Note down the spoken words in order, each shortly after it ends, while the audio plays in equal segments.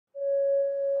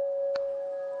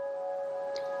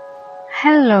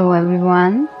Hello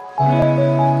everyone,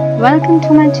 welcome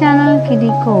to my channel Kiddie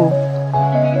Cove.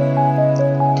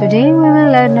 Today we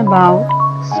will learn about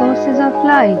sources of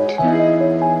light.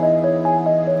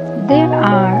 There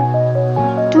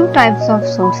are two types of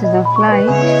sources of light.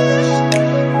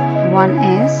 One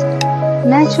is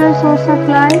natural source of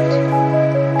light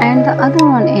and the other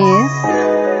one is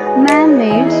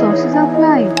man-made sources of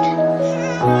light.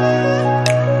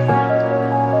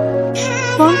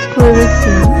 First we will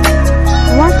see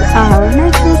what are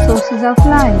natural sources of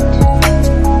light.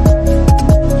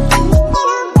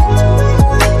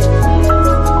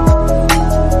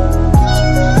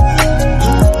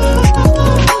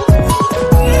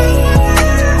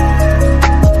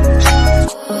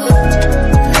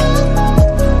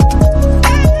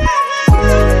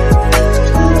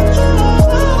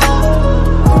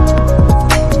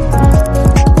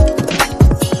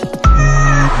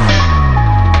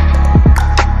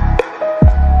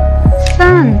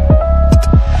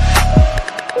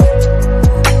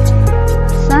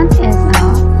 Sun is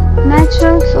a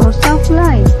natural source of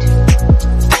light.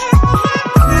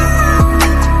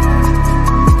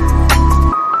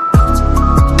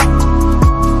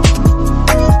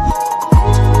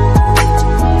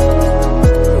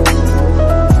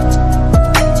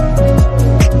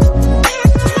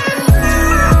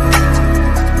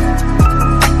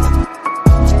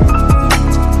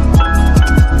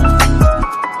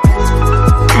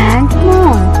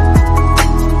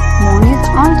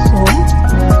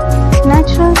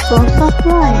 Source of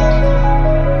light.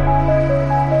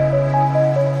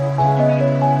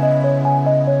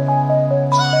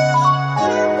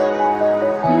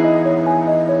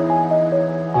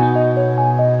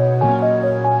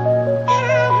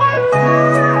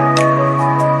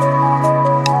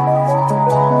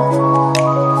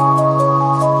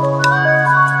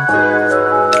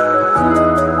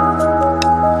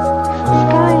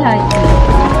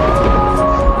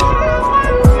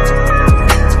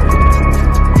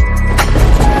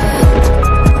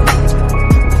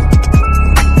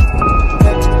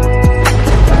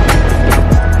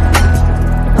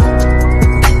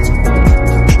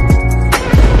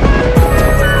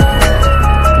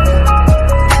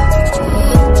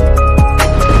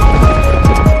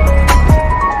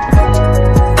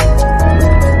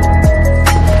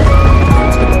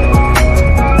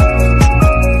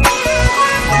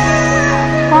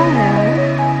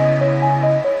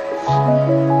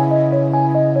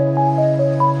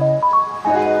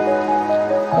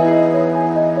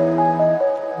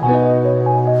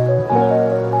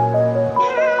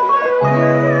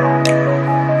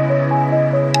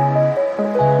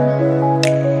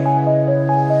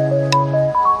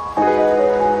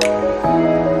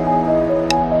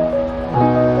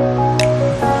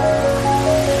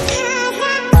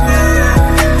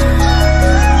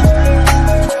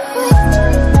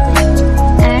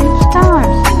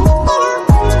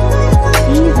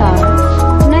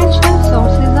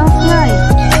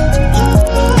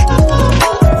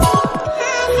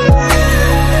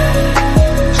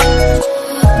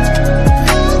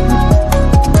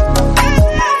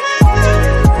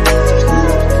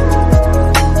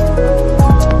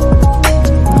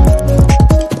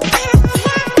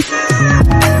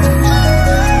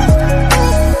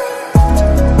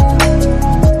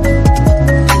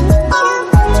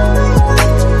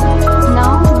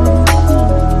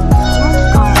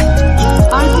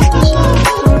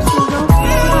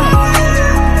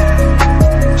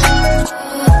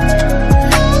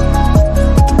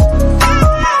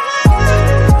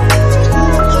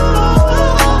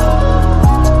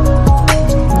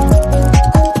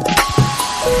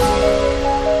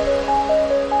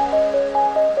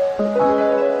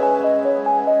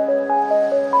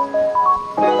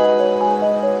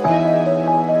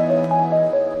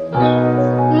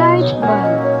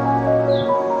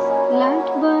 Light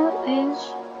bulb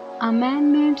is a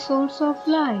man-made source of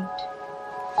light.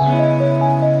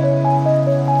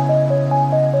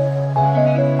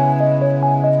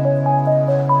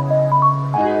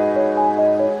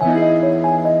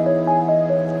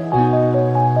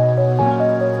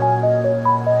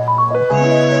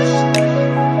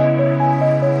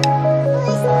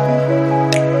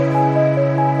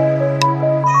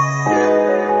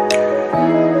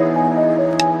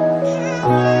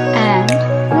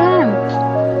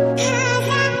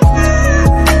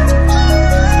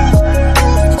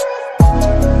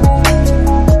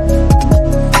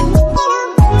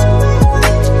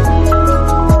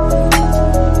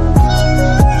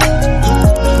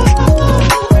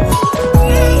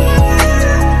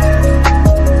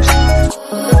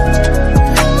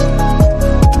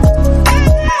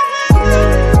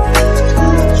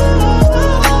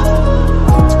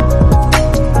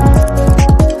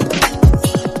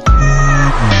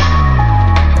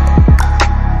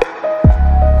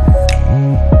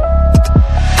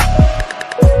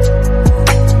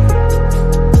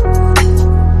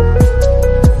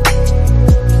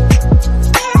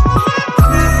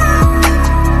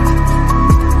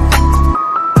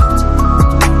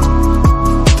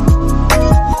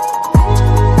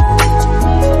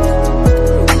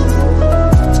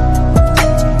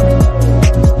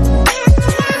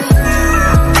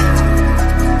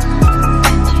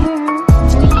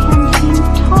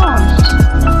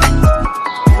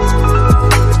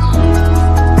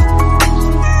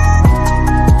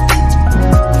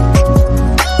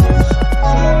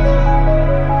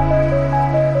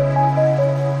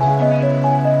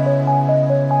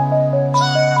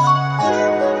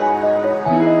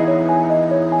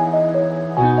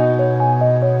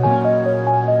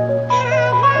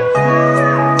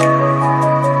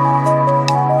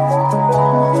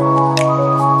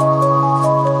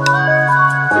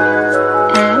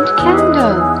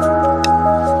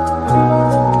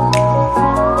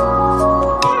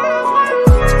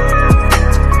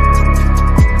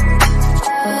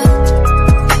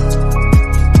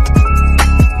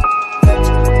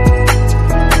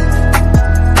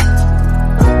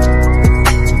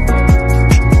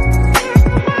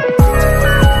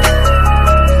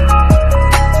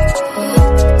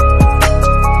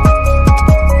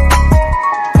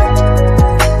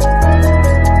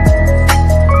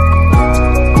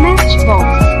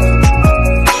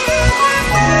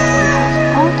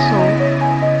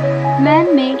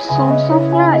 ultimate source of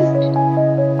light.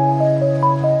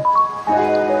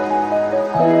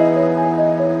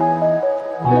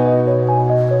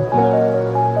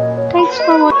 Thanks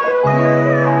for watching.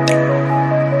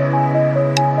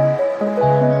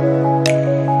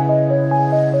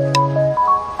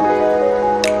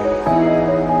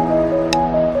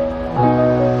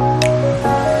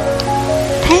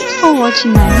 Thanks for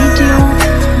watching my video.